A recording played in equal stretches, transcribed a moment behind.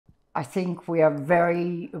I think we are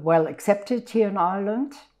very well accepted here in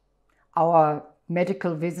Ireland. Our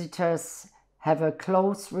medical visitors have a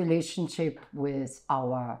close relationship with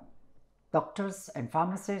our doctors and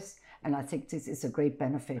pharmacists, and I think this is a great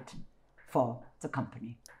benefit for the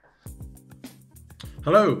company.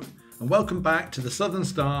 Hello, and welcome back to the Southern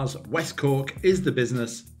Star's West Cork is the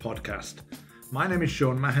Business podcast. My name is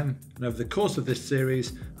Sean Mahan, and over the course of this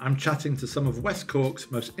series, I'm chatting to some of West Cork's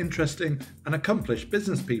most interesting and accomplished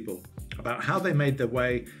business people about how they made their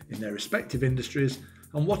way in their respective industries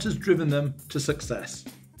and what has driven them to success.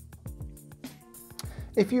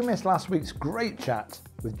 If you missed last week's great chat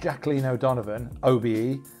with Jacqueline O'Donovan,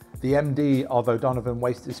 OBE, the MD of O'Donovan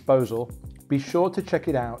Waste Disposal, be sure to check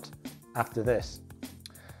it out after this.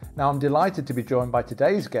 Now, I'm delighted to be joined by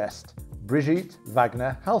today's guest, Brigitte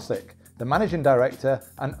Wagner-Halswick, the Managing Director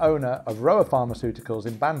and owner of Rowa Pharmaceuticals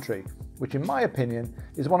in Bantry, which in my opinion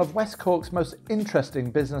is one of West Cork's most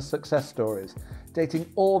interesting business success stories, dating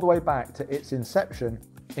all the way back to its inception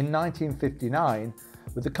in 1959,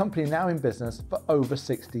 with the company now in business for over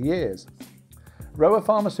 60 years. Rowa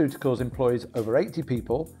Pharmaceuticals employs over 80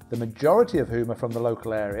 people, the majority of whom are from the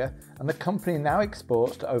local area, and the company now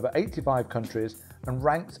exports to over 85 countries and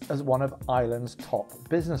ranks as one of Ireland's top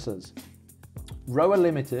businesses. Rowa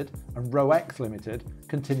Limited and Rowex Limited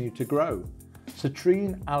continue to grow.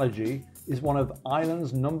 Citrine Allergy is one of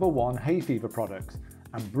Ireland's #1 hay fever products,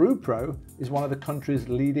 and BrewPro is one of the country's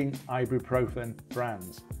leading ibuprofen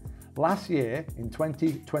brands. Last year, in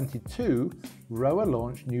 2022, Rowa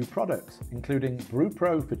launched new products, including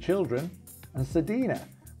BrewPro for children and Sedina,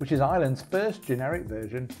 which is Ireland's first generic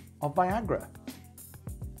version of Viagra.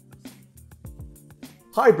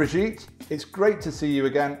 Hi Brigitte, it's great to see you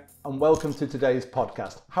again and welcome to today's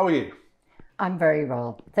podcast. How are you? I'm very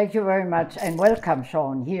well. Thank you very much and welcome,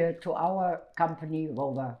 Sean, here to our company,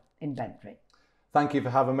 Rowa in Bantry. Thank you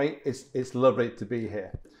for having me. It's lovely to be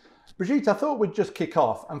here. Brigitte, I thought we'd just kick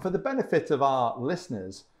off, and for the benefit of our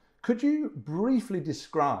listeners, could you briefly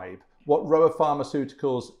describe what Rowa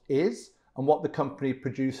Pharmaceuticals is and what the company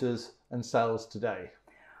produces and sells today?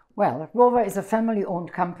 Well, Rowa is a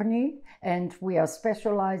family-owned company, and we are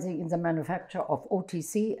specializing in the manufacture of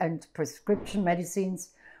OTC and prescription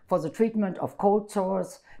medicines for the treatment of cold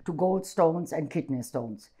sores to gallstones and kidney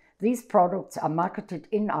stones. These products are marketed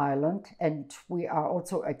in Ireland, and we are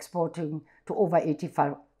also exporting to over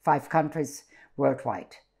 85 countries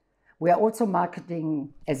worldwide. We are also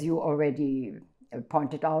marketing, as you already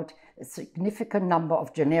pointed out, a significant number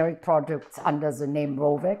of generic products under the name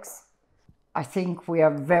Rowex. I think we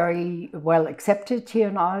are very well accepted here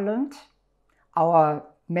in Ireland. Our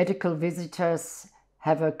medical visitors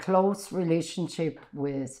have a close relationship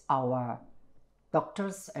with our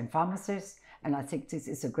doctors and pharmacists, and I think this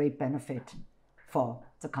is a great benefit for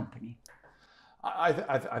the company. I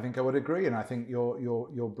think I would agree, and I think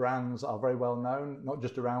your brands are very well known, not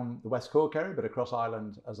just around the West Cork area, but across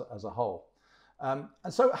Ireland as a whole. And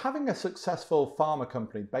so having a successful pharma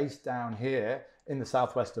company based down here in the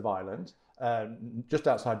southwest of Ireland, just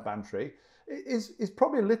outside Bantry, is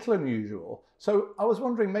probably a little unusual. So I was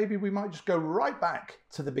wondering, maybe we might just go right back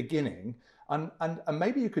to the beginning, and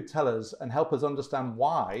maybe you could tell us and help us understand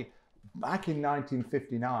why, back in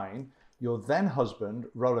 1959, your then husband,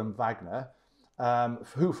 Roland Wagner,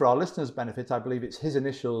 who for our listeners' benefit, I believe it's his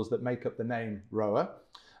initials that make up the name Rowa,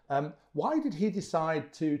 why did he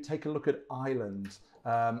decide to take a look at Ireland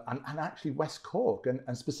and actually West Cork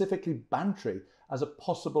and specifically Bantry as a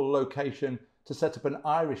possible location to set up an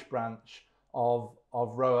Irish branch of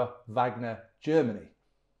Rowa Wagner Germany?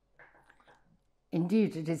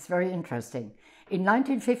 Indeed, it is very interesting. In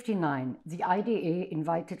 1959, the IDA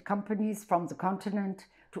invited companies from the continent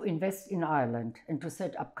to invest in Ireland and to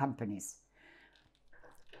set up companies.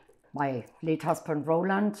 My late husband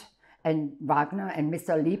Roland and Wagner and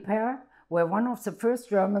Mr. Liebherr were one of the first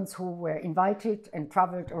Germans who were invited and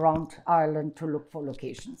traveled around Ireland to look for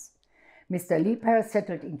locations. Mr. Liebherr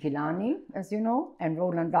settled in Killarney, as you know, and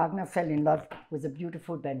Roland Wagner fell in love with the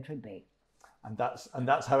beautiful Bantry Bay. And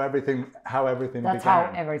that's how everything began. That's how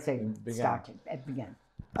everything started. It began.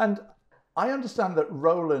 And I understand that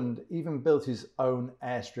Roland even built his own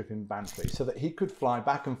airstrip in Bantry so that he could fly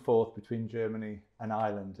back and forth between Germany and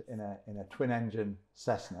Ireland in a twin-engine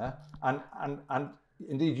Cessna. And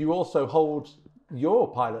indeed, you also hold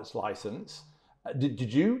your pilot's license.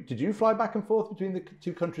 Did you fly back and forth between the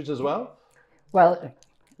two countries as well? Well,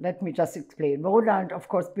 let me just explain. Roland, of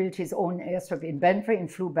course, built his own airstrip in Bantry and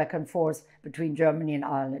flew back and forth between Germany and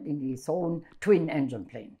Ireland in his own twin-engine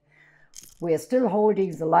plane. We are still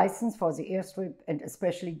holding the license for the airstrip, and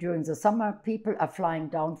especially during the summer, people are flying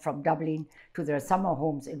down from Dublin to their summer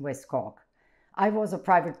homes in West Cork. I was a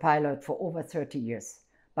private pilot for over 30 years,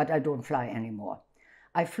 but I don't fly anymore.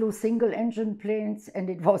 I flew single-engine planes, and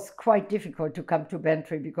it was quite difficult to come to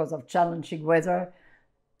Bantry because of challenging weather.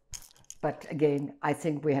 But again, I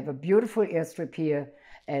think we have a beautiful airstrip here,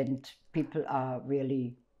 and people are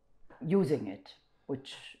really using it,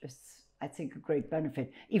 which is, I think, a great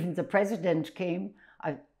benefit. Even the president came.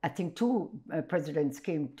 I think two presidents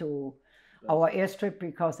came to our airstrip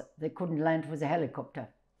because they couldn't land with a helicopter.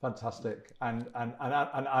 Fantastic. And I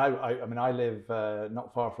mean, I live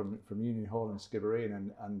not far from Union Hall in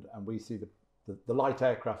Skibbereen, and we see the light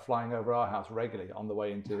aircraft flying over our house regularly on the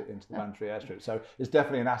way into the Bantry airstrip. So it's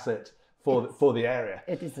definitely an asset for the area.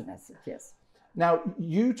 It is an asset, yes. Now,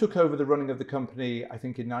 you took over the running of the company, I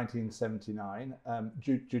think, in 1979,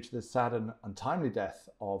 due to the sad and untimely death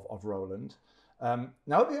of Roland.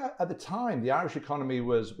 Now, at the time, the Irish economy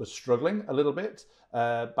was struggling a little bit.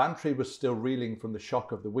 Bantry was still reeling from the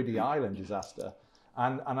shock of the Whiddy Island disaster.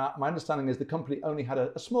 And my understanding is the company only had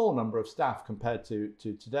a small number of staff compared to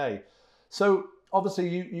today. So obviously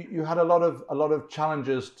you had a lot of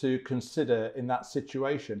challenges to consider in that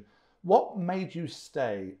situation. What made you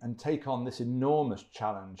stay and take on this enormous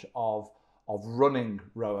challenge of running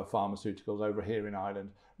Rowa Pharmaceuticals over here in Ireland,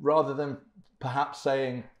 rather than perhaps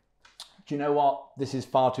saying, do you know what, this is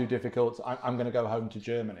far too difficult, I'm going to go home to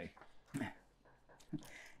Germany?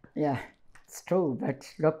 Yeah, it's true,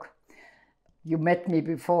 but look, you met me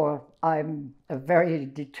before. I'm a very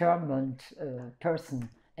determined person,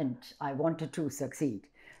 and I wanted to succeed.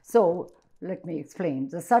 So let me explain.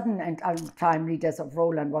 The sudden and untimely death of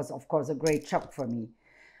Roland was, of course, a great shock for me.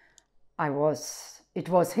 It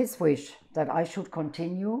was his wish that I should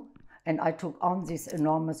continue, and I took on this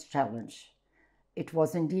enormous challenge. It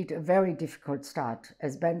was indeed a very difficult start,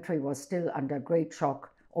 as Bantry was still under great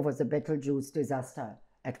shock over the Betelgeuse disaster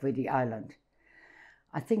at Whiddy Island.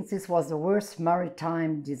 I think this was the worst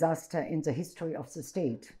maritime disaster in the history of the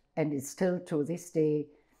state, and is still to this day,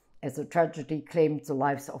 as the tragedy claimed the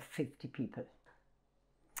lives of 50 people.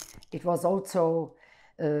 It was also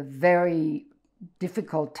a very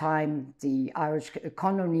difficult time. The Irish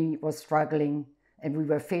economy was struggling, and we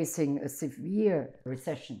were facing a severe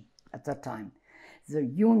recession at that time. The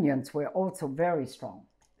unions were also very strong.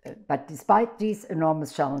 But despite these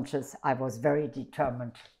enormous challenges, I was very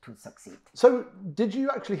determined to succeed. So did you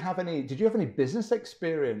have any business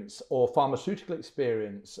experience or pharmaceutical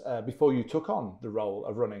experience before you took on the role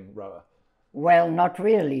of running Rowa? Well, not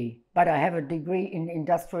really, but I have a degree in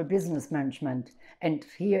industrial business management. And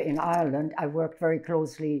here in Ireland, I worked very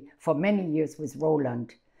closely for many years with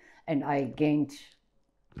Roland, and I gained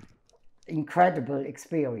incredible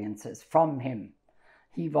experiences from him.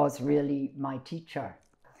 He was really my teacher.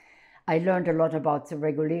 I learned a lot about the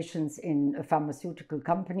regulations in a pharmaceutical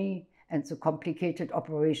company and the complicated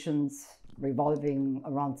operations revolving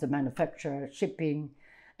around the manufacture, shipping,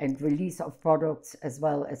 and release of products, as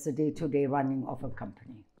well as the day-to-day running of a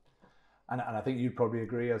company. And I think you'd probably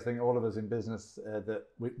agree, I think all of us in business, that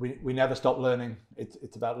we never stop learning.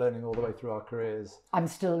 It's about learning all the way through our careers. I'm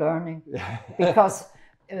still learning because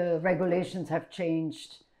regulations have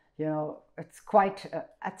changed. You know, it's quite,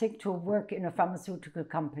 I think to work in a pharmaceutical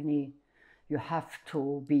company, you have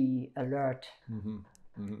to be alert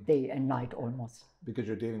day and night almost. Because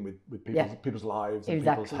you're dealing with people's lives and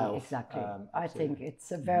people's health. Exactly. I think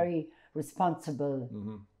it's a very responsible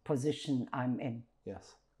position I'm in.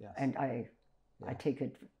 Yes, yes. And I take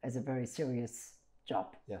it as a very serious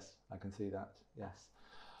job. Yes, I can see that, yes.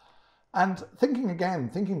 And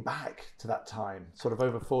thinking back to that time, sort of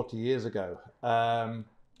over 40 years ago,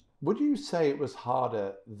 would you say it was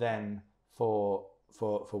harder then for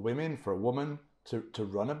women, for a woman to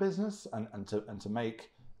run a business and to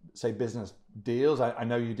make, say, business deals? I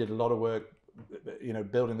know you did a lot of work, you know,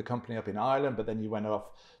 building the company up in Ireland, but then you went off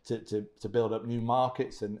to build up new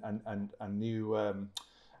markets and new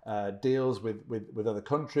deals with other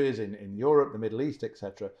countries in Europe, the Middle East,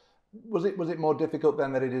 etc. Was it more difficult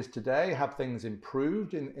then than it is today? Have things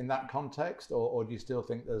improved in that context, or do you still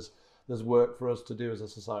think there's work for us to do as a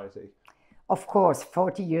society? Of course,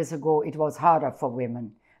 40 years ago it was harder for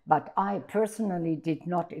women, but I personally did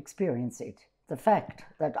not experience it. The fact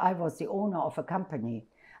that I was the owner of a company,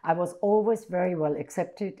 I was always very well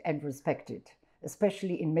accepted and respected,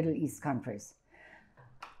 especially in Middle East countries.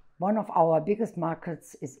 One of our biggest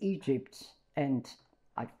markets is Egypt, and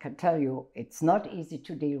I can tell you it's not easy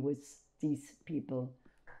to deal with these people,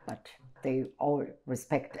 but they all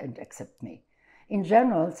respect and accept me. In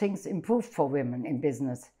general, things improved for women in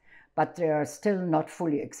business, but they are still not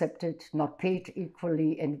fully accepted, not paid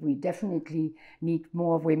equally, and we definitely need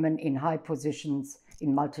more women in high positions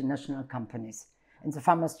in multinational companies. In the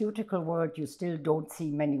pharmaceutical world, you still don't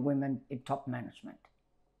see many women in top management.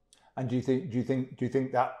 And do you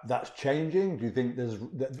think that that's changing? Do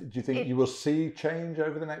you think you will see change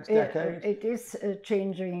over the next decade? It is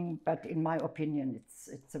changing, but in my opinion,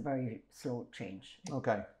 it's a very slow change.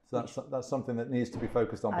 Okay, so that's something that needs to be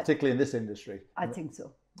focused on, particularly in this industry. I think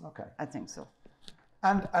so. Okay, I think so.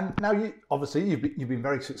 And now you've been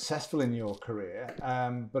very successful in your career,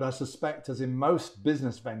 but I suspect, as in most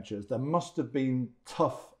business ventures, there must have been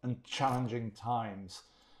tough and challenging times.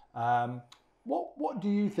 What do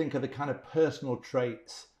you think are the kind of personal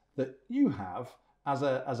traits that you have as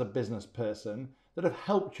a business person that have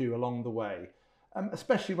helped you along the way,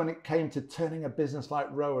 especially when it came to turning a business like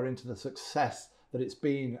Rowa into the success that it's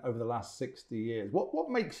been over the last 60 years?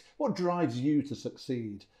 What drives you to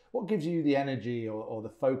succeed? What gives you the energy or the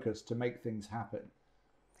focus to make things happen?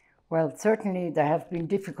 Well, certainly there have been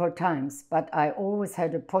difficult times, but I always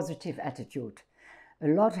had a positive attitude. A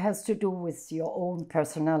lot has to do with your own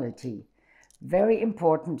personality. Very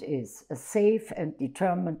important is a safe and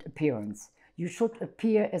determined appearance. You should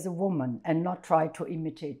appear as a woman and not try to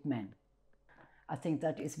imitate men. I think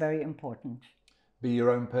that is very important. Be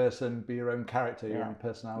your own person, be your own character, your own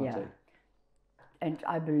personality. Yeah. And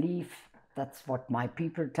I believe that's what my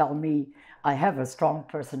people tell me. I have a strong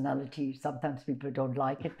personality. Sometimes people don't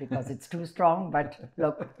like it because it's too strong, but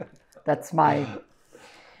look, that's my...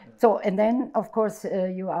 So, and then, of course,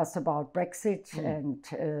 you asked about Brexit and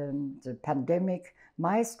the pandemic.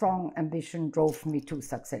 My strong ambition drove me to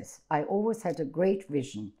success. I always had a great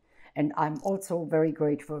vision, and I'm also very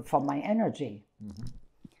grateful for my energy.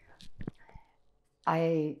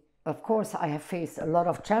 Of course, I have faced a lot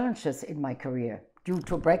of challenges in my career. Due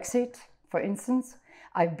to Brexit, for instance,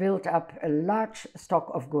 I built up a large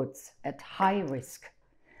stock of goods at high risk.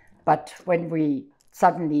 But when we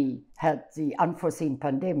suddenly had the unforeseen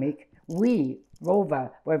pandemic, we, Rowa,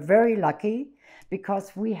 were very lucky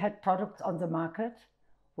because we had products on the market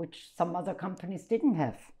which some other companies didn't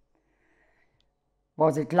have.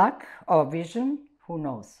 Was it luck or vision? Who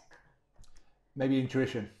knows? Maybe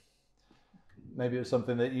intuition. Maybe it was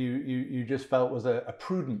something that you just felt was a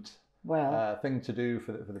prudent thing to do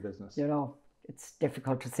for the business. You know, it's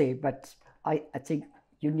difficult to say, but I think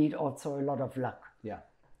you need also a lot of luck.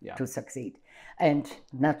 To succeed. And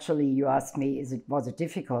naturally, you asked me, was it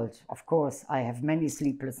difficult? Of course, I have many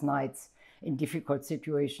sleepless nights in difficult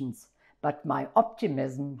situations, but my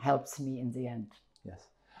optimism helps me in the end. Yes.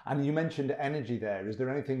 And you mentioned energy there. Is there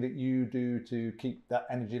anything that you do to keep that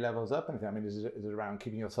energy levels up? Anything? I mean, is it around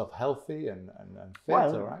keeping yourself healthy and fit?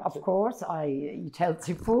 Well, of course, I eat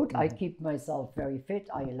healthy food. I keep myself very fit.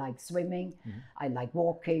 I like swimming. I like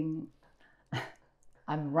walking.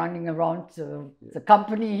 I'm running around the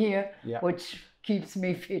company here, which keeps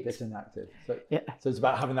me fit. Fit and active. So it's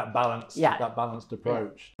about having that balance, that balanced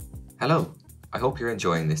approach. Hello. I hope you're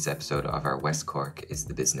enjoying this episode of our West Cork is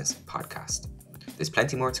the Business podcast. There's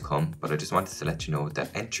plenty more to come, but I just wanted to let you know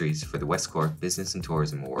that entries for the West Cork Business and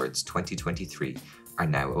Tourism Awards 2023 are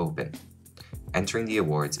now open. Entering the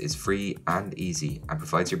awards is free and easy and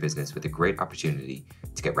provides your business with a great opportunity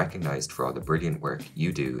to get recognised for all the brilliant work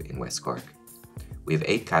you do in West Cork. We have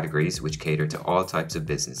 8 categories which cater to all types of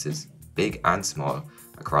businesses, big and small,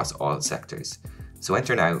 across all sectors. So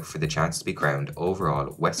enter now for the chance to be crowned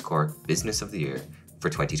overall West Cork Business of the Year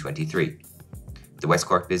for 2023. The West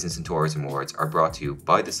Cork Business and Tourism Awards are brought to you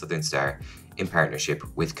by the Southern Star in partnership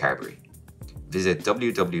with Carberry. Visit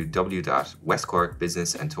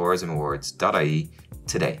www.westcorkbusinessandtourismawards.ie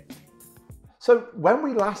today. So when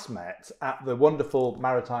we last met at the wonderful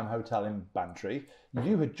Maritime Hotel in Bantry,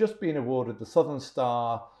 you had just been awarded the Southern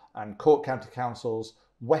Star and Cork County Council's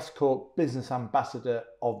West Cork Business Ambassador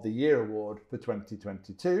of the Year Award for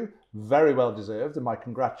 2022. Very well deserved, and my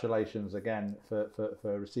congratulations again for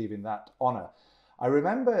receiving that honour. I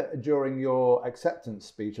remember during your acceptance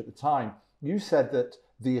speech at the time, you said that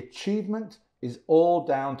the achievement is all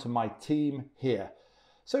down to my team here.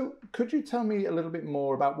 So could you tell me a little bit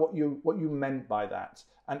more about what you meant by that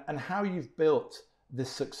and how you've built this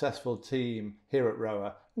successful team here at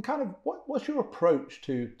Rowa, and kind of what's your approach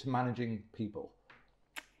to managing people?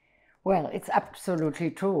 Well, it's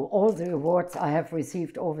absolutely true. All the awards I have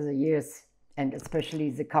received over the years, and especially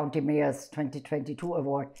the County Mayor's 2022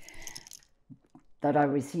 award that I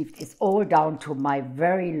received, is all down to my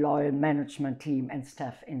very loyal management team and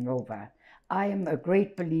staff in Rowa. I am a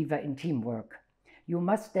great believer in teamwork. You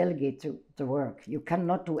must delegate the work. You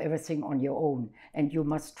cannot do everything on your own, and you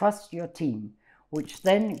must trust your team, which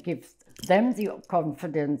then gives them the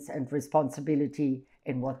confidence and responsibility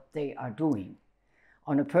in what they are doing.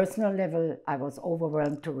 On a personal level, I was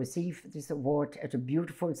overwhelmed to receive this award at a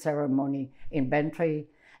beautiful ceremony in Bantry,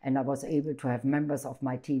 and I was able to have members of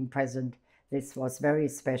my team present. This was very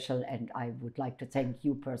special, and I would like to thank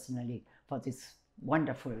you personally for this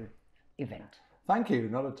wonderful event. Thank you,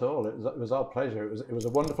 not at all. It was our pleasure. It was a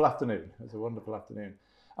wonderful afternoon. It was a wonderful afternoon.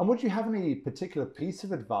 And would you have any particular piece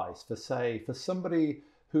of advice for, say, for somebody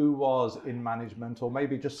who was in management or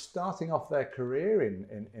maybe just starting off their career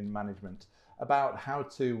in management about how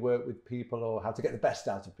to work with people or how to get the best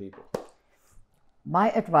out of people?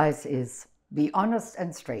 My advice is be honest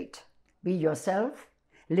and straight. Be yourself,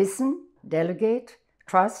 listen, delegate,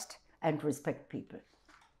 trust, and respect people.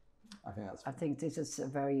 I think this is a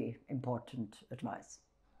very important advice.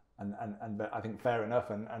 And I think fair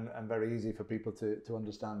enough and very easy for people to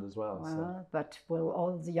understand as well. Well, but will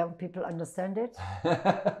all the young people understand it?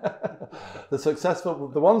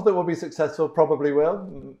 The ones that will be successful probably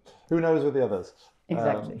will. Who knows with the others?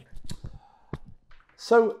 Exactly.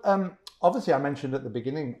 Obviously I mentioned at the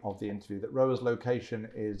beginning of the interview that Rowa's location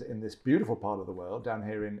is in this beautiful part of the world, down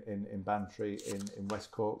here in Bantry, in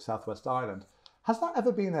West Cork, Southwest Ireland. Has that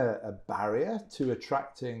ever been a barrier to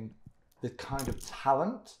attracting the kind of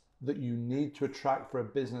talent that you need to attract for a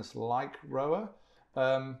business like Rowa?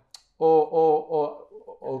 Or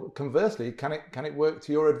conversely, can it work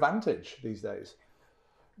to your advantage these days?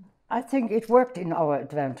 I think it worked in our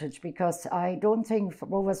advantage because I don't think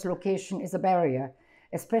Rowa's location is a barrier,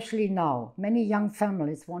 especially now. Many young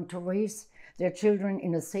families want to raise their children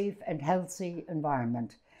in a safe and healthy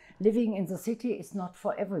environment. Living in the city is not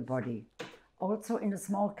for everybody. Also, in a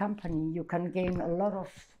small company, you can gain a lot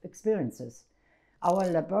of experiences. Our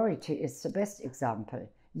laboratory is the best example.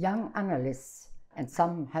 Young analysts, and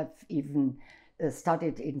some have even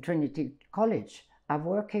studied in Trinity College, are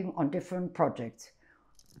working on different projects.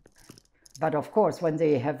 But of course, when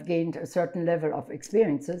they have gained a certain level of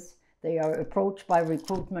experiences, they are approached by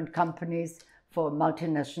recruitment companies for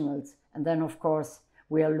multinationals. And then, of course,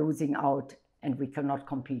 we are losing out and we cannot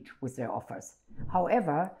compete with their offers.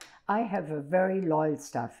 However, I have a very loyal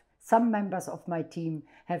staff. Some members of my team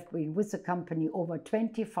have been with the company over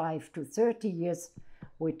 25 to 30 years,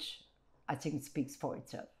 which I think speaks for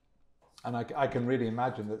itself. And I can really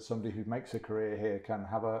imagine that somebody who makes a career here can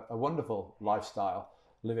have a wonderful lifestyle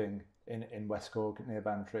living in West Cork near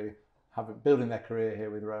Bantry, building their career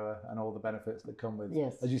here with Rowa and all the benefits that come with,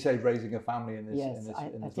 yes, as you say, raising a family in this, yes,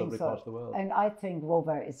 in this lovely part of the world. And I think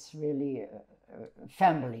Rowa is really a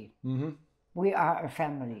family. Mm-hmm. We are a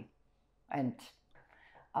family. And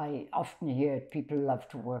I often hear people love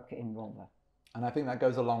to work in Rowa. And I think that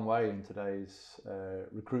goes a long way in today's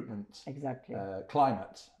recruitment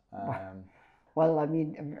climate. Well, I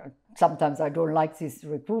mean, sometimes I don't like these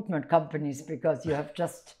recruitment companies because you have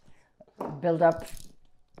just built up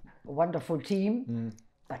a wonderful team.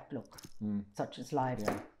 But look, such is life.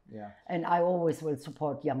 Yeah. And I always will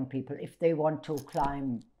support young people if they want to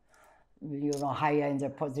climb, higher in their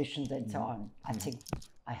positions and so on. I think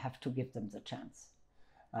I have to give them the chance.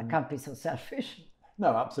 I can't be so selfish.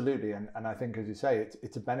 No, absolutely. And I think, as you say,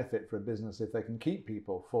 it's a benefit for a business if they can keep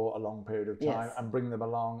people for a long period of time, yes, and bring them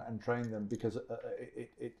along and train them, because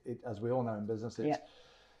it as we all know in business,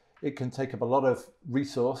 it can take up a lot of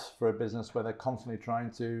resource for a business where they're constantly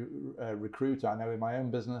trying to recruit. I know in my own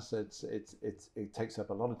business, it takes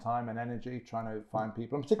up a lot of time and energy trying to find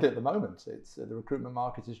people, and particularly at the moment, the recruitment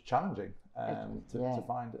market is challenging to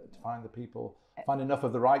find the people, find enough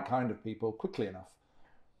of the right kind of people quickly enough.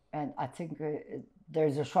 And I think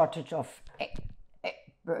there's a shortage of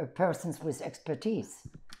persons with expertise,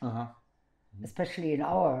 especially in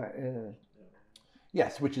our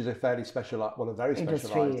yes, which is a fairly specialized, a very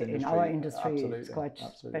specialized industry. In our industry, absolutely, it's quite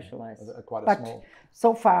specialized. But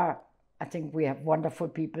so far, I think we have wonderful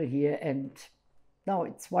people here, and no,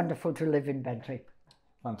 it's wonderful to live in Bantry.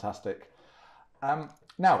 Fantastic.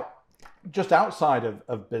 Now, just outside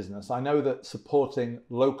of business, I know that supporting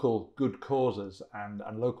local good causes and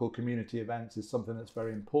local community events is something that's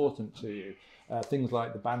very important to you. Things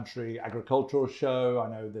like the Bantry Agricultural Show, I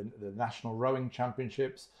know the National Rowing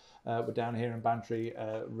Championships were down here in Bantry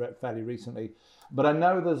fairly recently. But I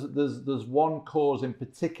know there's one cause in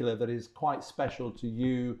particular that is quite special to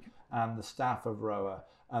you and the staff of Rowa,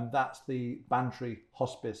 and that's the Bantry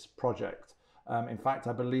Hospice Project. In fact,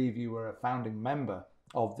 I believe you were a founding member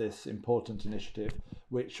of this important initiative,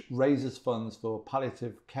 which raises funds for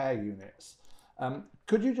palliative care units.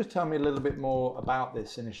 Could you just tell me a little bit more about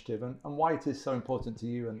this initiative and why it is so important to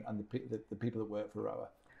you and the people that work for Rowa?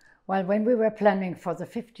 Well, when we were planning for the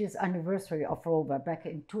 50th anniversary of Rowa back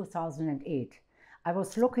in 2008, I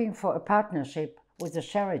was looking for a partnership with a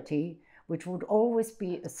charity which would always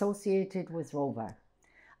be associated with Rowa.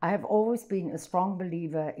 I have always been a strong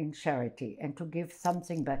believer in charity and to give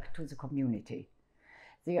something back to the community.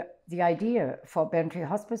 The idea for Bantry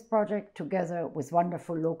Hospice Project, together with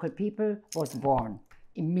wonderful local people, was born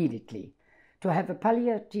immediately. To have a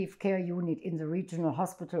palliative care unit in the regional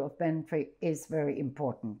hospital of Bantry is very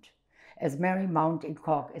important, as Marymount in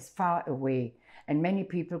Cork is far away and many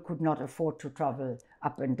people could not afford to travel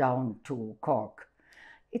up and down to Cork.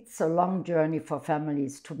 It's a long journey for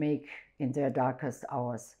families to make in their darkest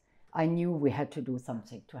hours. I knew we had to do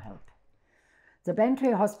something to help. The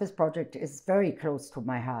Bantry Hospice Project is very close to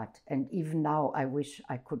my heart, and even now I wish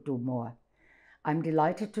I could do more. I'm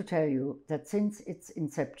delighted to tell you that since its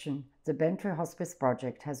inception, the Bantry Hospice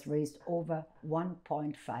Project has raised over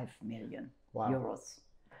 1.5 million euros.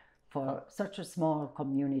 For such a small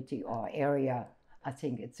community or area, I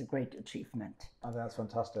think it's a great achievement. I think that's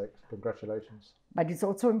fantastic. Congratulations. But it's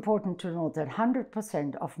also important to note that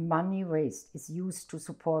 100% of money raised is used to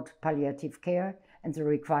support palliative care and the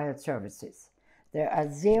required services. There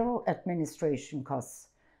are zero administration costs,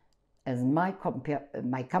 as my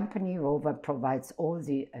company, Rowa, provides all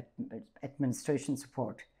the administration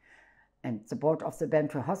support. And the board of the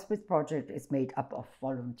Bantry Hospice Project is made up of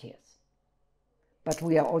volunteers. But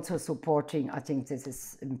we are also supporting, I think this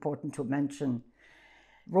is important to mention,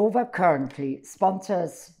 Rowa currently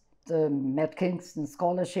sponsors the Matt Kingston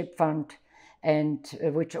Scholarship Fund, and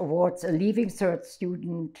which awards a Leaving Cert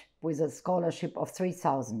student with a scholarship of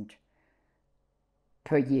 3,000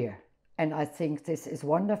 per year. And I think this is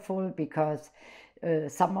wonderful because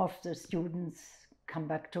some of the students come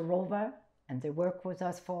back to Rowa and they work with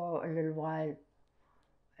us for a little while.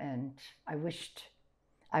 And I wished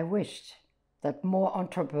that more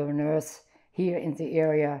entrepreneurs here in the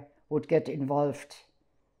area would get involved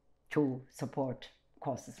to support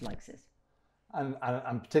courses like this. And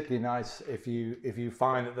particularly nice if you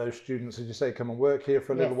find that those students, as you say, come and work here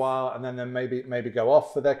for a little while, and then maybe go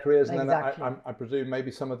off for their careers, and exactly. then I presume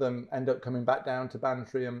maybe some of them end up coming back down to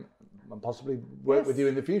Bantry and possibly work with you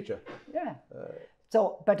in the future. Yeah.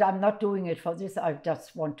 But I'm not doing it for this. I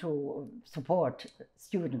just want to support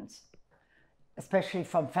students, especially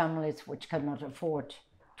from families which cannot afford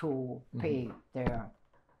to pay their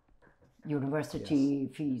university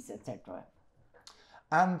fees, etc.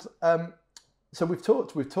 And so we've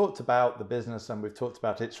talked about the business, and we've talked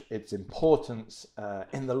about its importance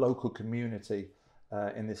in the local community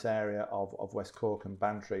in this area of West Cork and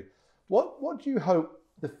Bantry. What do you hope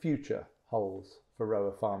the future holds for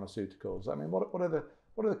Rowa Pharmaceuticals? I mean, what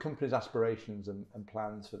are the company's aspirations and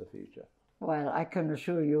plans for the future? Well, I can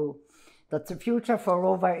assure you that the future for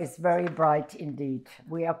Rowa is very bright indeed.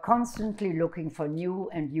 We are constantly looking for new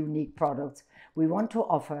and unique products. We want to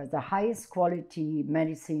offer the highest quality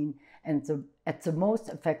medicine and at the most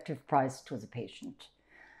effective price to the patient.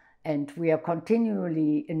 And we are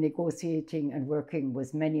continually negotiating and working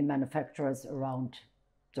with many manufacturers around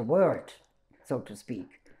the world, so to speak.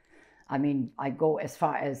 I mean, I go as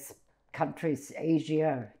far as countries,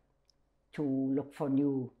 Asia, to look for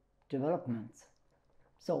new developments.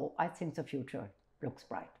 So I think the future looks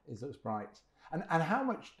bright. It looks bright. And how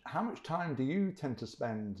much time do you tend to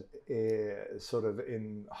spend sort of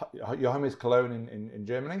in your home is Cologne in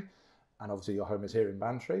Germany, and obviously your home is here in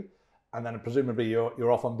Bantry, and then presumably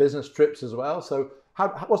you're off on business trips as well. So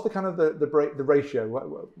what's the kind of the ratio?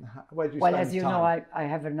 Where do you spend time? Well, as you know, I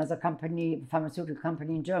have another company, pharmaceutical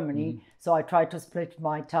company in Germany, so I try to split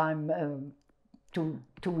my time. 2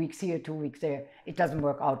 weeks here, 2 weeks there. It doesn't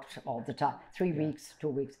work out all the time. 3 weeks, 2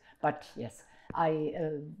 weeks. But yes, I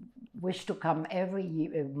wish to come every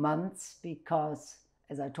month because,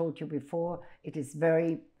 as I told you before, it is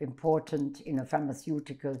very important in a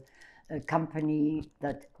pharmaceutical company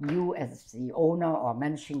that you as the owner or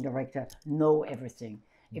managing director know everything.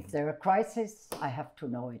 If there are crises, I have to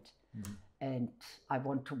know it. And I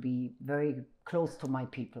want to be very close to my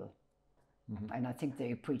people. And I think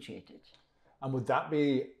they appreciate it. And would that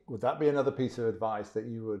be another piece of advice that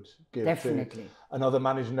you would give Definitely. to another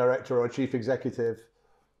managing director or a chief executive?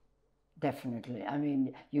 Definitely. I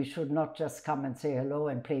mean, you should not just come and say hello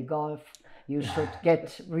and play golf. You should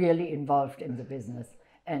get really involved in the business.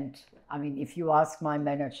 And I mean, if you ask my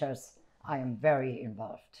managers, I am very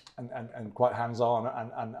involved. And quite hands-on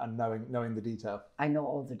and knowing the detail. I know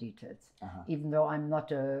all the details. Even though I'm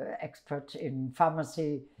not an expert in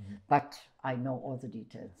pharmacy, but I know all the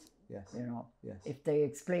details. Yes. You know, yes. If they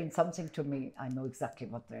explain something to me, I know exactly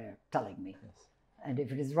what they're telling me. Yes. And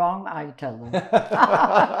if it is wrong, I tell them.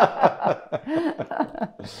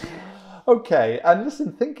 Okay, and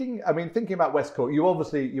listen, thinking about West Cork, you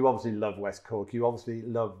obviously love West Cork. You obviously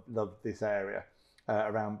love this area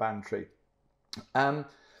around Bantry.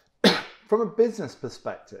 from a business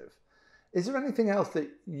perspective, is there anything else that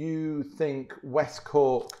you think West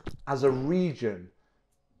Cork as a region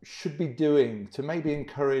should be doing to maybe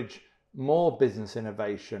encourage more business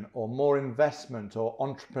innovation or more investment or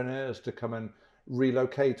entrepreneurs to come and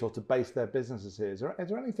relocate or to base their businesses here? Is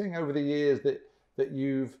there anything over the years that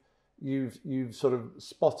you've sort of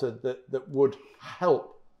spotted that would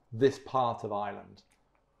help this part of Ireland?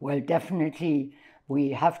 Well, definitely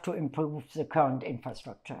we have to improve the current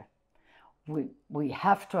infrastructure. We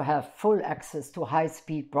have to have full access to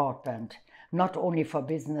high-speed broadband, not only for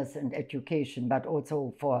business and education, but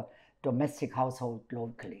also for domestic household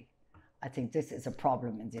locally. I think this is a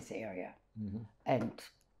problem in this area. Mm-hmm. And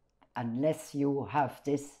unless you have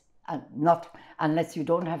this, unless you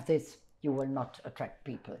don't have this, you will not attract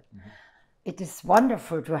people. Mm-hmm. It is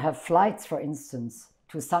wonderful to have flights, for instance,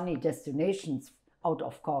 to sunny destinations out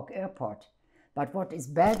of Cork Airport. But what is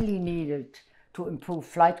badly needed to improve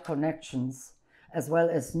flight connections as well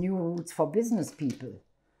as new routes for business people.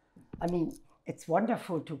 I mean, it's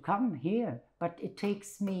wonderful to come here, but it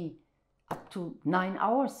takes me up to 9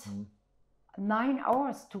 hours. Mm. 9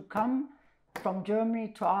 hours to come from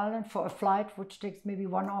Germany to Ireland for a flight which takes maybe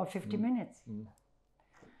 1 hour 50 minutes. Mm.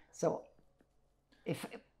 So if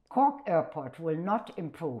Cork Airport will not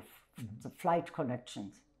improve the flight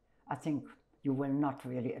connections, I think you will not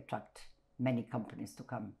really attract many companies to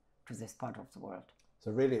come to this part of the world.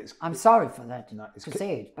 So really I'm sorry for that, to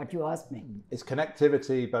say it, but you asked me. It's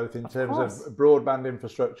connectivity, both in terms of broadband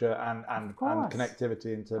infrastructure and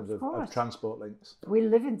connectivity in terms of transport links. We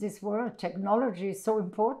live in this world. Technology is so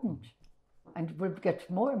important and will get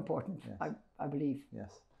more important, yes. I believe.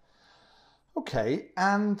 Yes. Okay,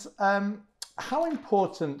 and how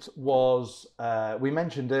important was, we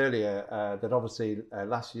mentioned earlier that obviously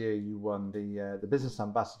last year you won the Business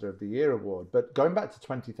Ambassador of the Year award, but going back to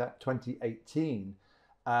 2018,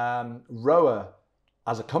 Rowa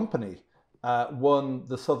as a company won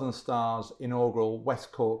the Southern Star's inaugural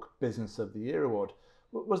West Cork Business of the Year award.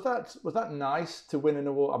 Was that nice to win an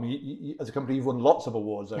award? I mean, you, as a company, you've won lots of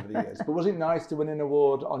awards over the years, but was it nice to win an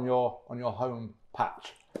award on your home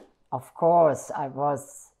patch? Of course,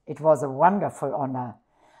 it was a wonderful honor.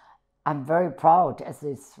 I'm very proud as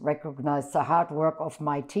this recognized the hard work of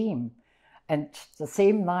my team. And the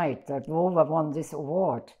same night that Rowa won this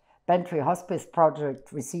award, Bantry Hospice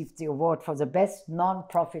Project received the award for the best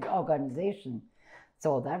non-profit organization.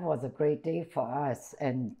 So that was a great day for us.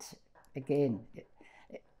 And again,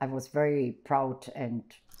 I was very proud, and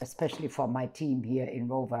especially for my team here in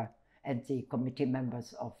Rowa and the committee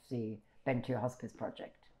members of the Bantry Hospice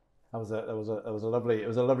Project. It was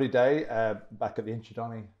a lovely day back at the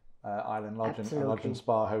Inchydoney Island Lodge and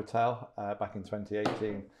Spa Hotel back in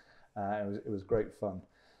 2018. It was great fun.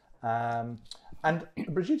 And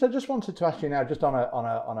Brigitte, I just wanted to ask you now, just on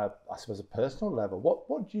a I suppose a personal level,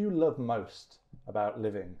 what do you love most about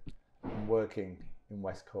living and working in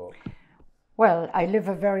West Cork? Well, I live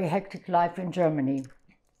a very hectic life in Germany.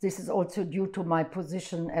 This is also due to my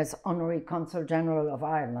position as Honorary Consul General of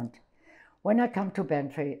Ireland. When I come to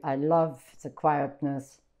Bantry, I love the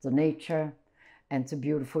quietness, the nature, and the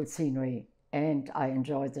beautiful scenery. And I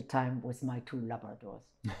enjoy the time with my 2 Labradors.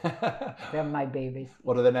 They're my babies.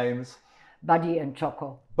 What are their names? Buddy and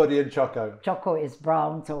Choco. Buddy and Choco. Choco is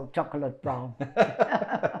brown, so chocolate brown.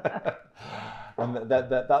 And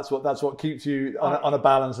that's what keeps you on a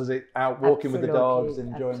balance, is it? Out walking with the dogs,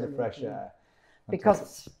 enjoying the fresh air. Fantastic.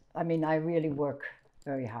 Because I mean, I really work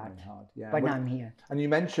very hard, when I'm here. And you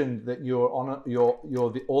mentioned that you're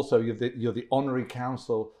the honorary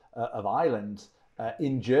council of Ireland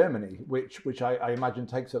in Germany, which I imagine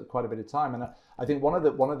takes up quite a bit of time. And I think one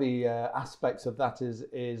of the aspects of that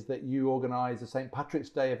is that you organise a St. Patrick's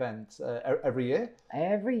Day event every year.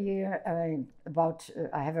 Every year,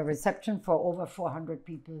 I have a reception for over 400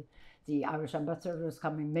 people. The Irish ambassadors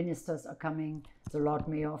coming, ministers are coming, the Lord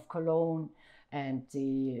Mayor of Cologne, and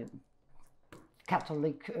the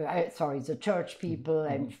the church people,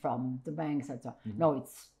 mm-hmm. and from the banks and so on. Mm-hmm. No,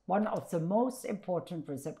 it's one of the most important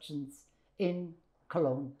receptions in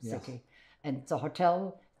Cologne city. And the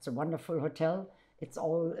hotel, it's a wonderful hotel. It's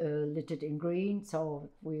all lit in green, so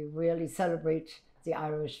we really celebrate the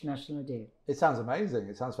Irish National Day. It sounds amazing.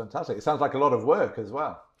 It sounds fantastic. It sounds like a lot of work as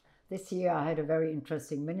well. This year I had a very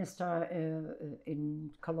interesting minister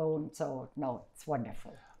in Cologne, so no, it's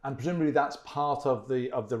wonderful. And presumably that's part of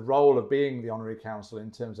the role of being the honorary council in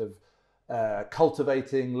terms of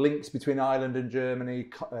cultivating links between Ireland and Germany,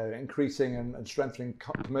 increasing and strengthening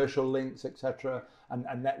commercial links, etc.,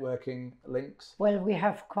 and networking links. Well, we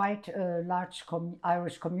have quite a large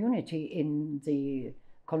Irish community in the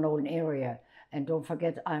Cologne area, And don't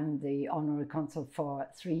forget, I'm the honorary consul for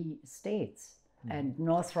 3 states, and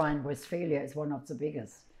North Rhine-Westphalia is one of the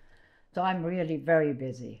biggest. So I'm really very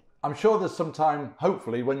busy. I'm sure there's some time,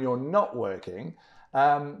 hopefully, when you're not working.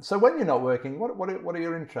 So when you're not working, what are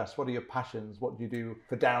your interests? What are your passions? What do you do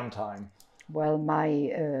for downtime? Well,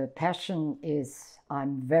 my passion is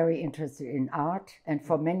I'm very interested in art, and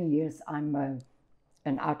for many years I'm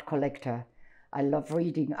an art collector. I love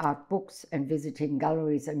reading art books and visiting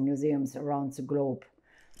galleries and museums around the globe.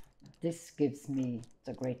 This gives me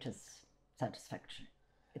the greatest satisfaction.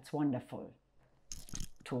 It's wonderful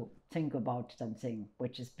to think about something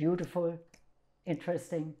which is beautiful,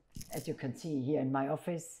 interesting, as you can see here in my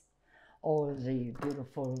office, all the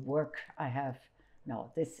beautiful work I have.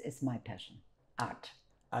 No, this is my passion, art.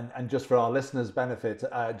 And just for our listeners' benefit,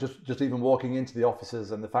 just even walking into the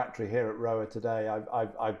offices and the factory here at Rowa today,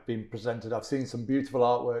 I've been presented. I've seen some beautiful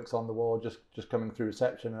artworks on the wall, just coming through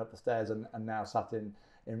reception and up the stairs, and now sat in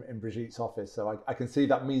Brigitte's office. So I can see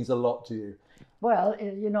that means a lot to you. Well,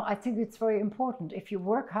 you know, I think it's very important. If you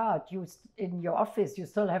work hard, in your office, you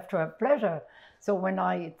still have to have pleasure. So when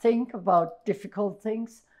I think about difficult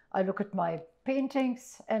things, I look at my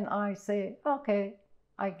paintings and I say, okay,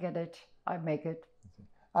 I get it, I make it.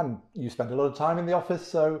 And you spend a lot of time in the office,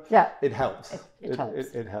 so yeah, it helps. It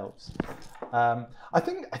helps. It helps. I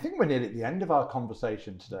think we're nearly at the end of our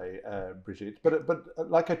conversation today, Brigitte. But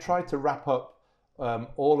like I tried to wrap up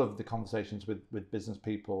all of the conversations with business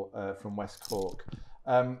people from West Cork.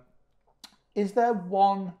 Is there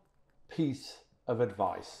one piece of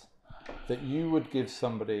advice that you would give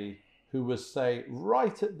somebody who was, say,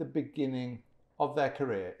 right at the beginning of their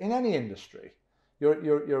career in any industry?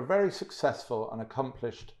 You're very successful and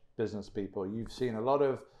accomplished business people. You've seen a lot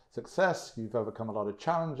of success. You've overcome a lot of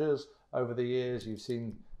challenges over the years. You've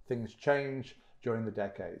seen things change during the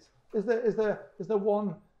decades. Is there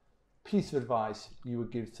one piece of advice you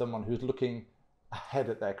would give someone who's looking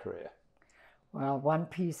ahead at their career? Well, one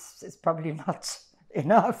piece is probably not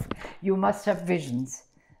enough. You must have visions.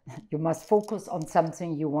 You must focus on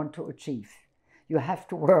something you want to achieve. You have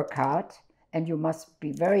to work hard and you must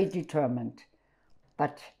be very determined.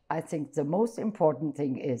 But I think the most important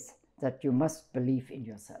thing is that you must believe in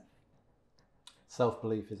yourself.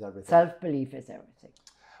 Self-belief is everything. Self-belief is everything.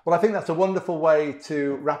 Well, I think that's a wonderful way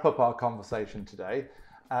to wrap up our conversation today.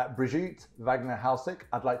 Brigitte Wagner-Halswick,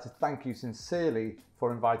 I'd like to thank you sincerely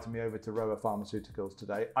for inviting me over to Rowa Pharmaceuticals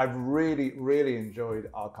today. I've really, really enjoyed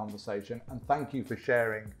our conversation, and thank you for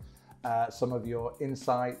sharing some of your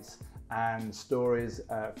insights and stories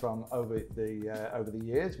from over the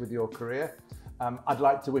years with your career. I'd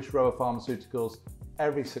like to wish Rowa Pharmaceuticals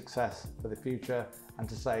every success for the future and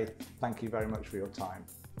to say thank you very much for your time.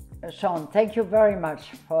 Sean, thank you very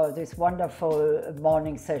much for this wonderful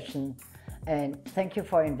morning session, and thank you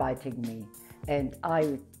for inviting me. And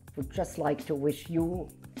I would just like to wish you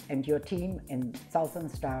and your team in Southern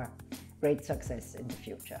Star great success in the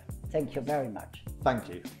future. Thank you very much. Thank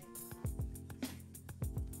you.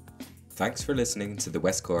 Thanks for listening to the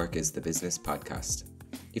West Cork is the Business podcast.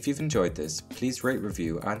 If you've enjoyed this, please rate,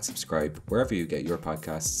 review and subscribe wherever you get your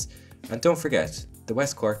podcasts. And don't forget, the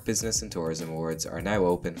West Cork Business and Tourism Awards are now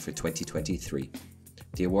open for 2023.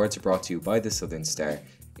 The awards are brought to you by the Southern Star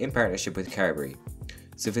in partnership with Carberry.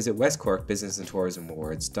 So visit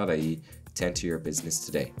westcorkbusinessandtourismawards.ie to enter your business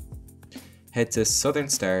today. Head to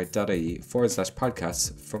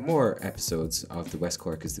southernstar.ie/podcasts for more episodes of the West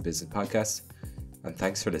Cork is the Business podcast. And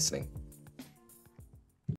thanks for listening.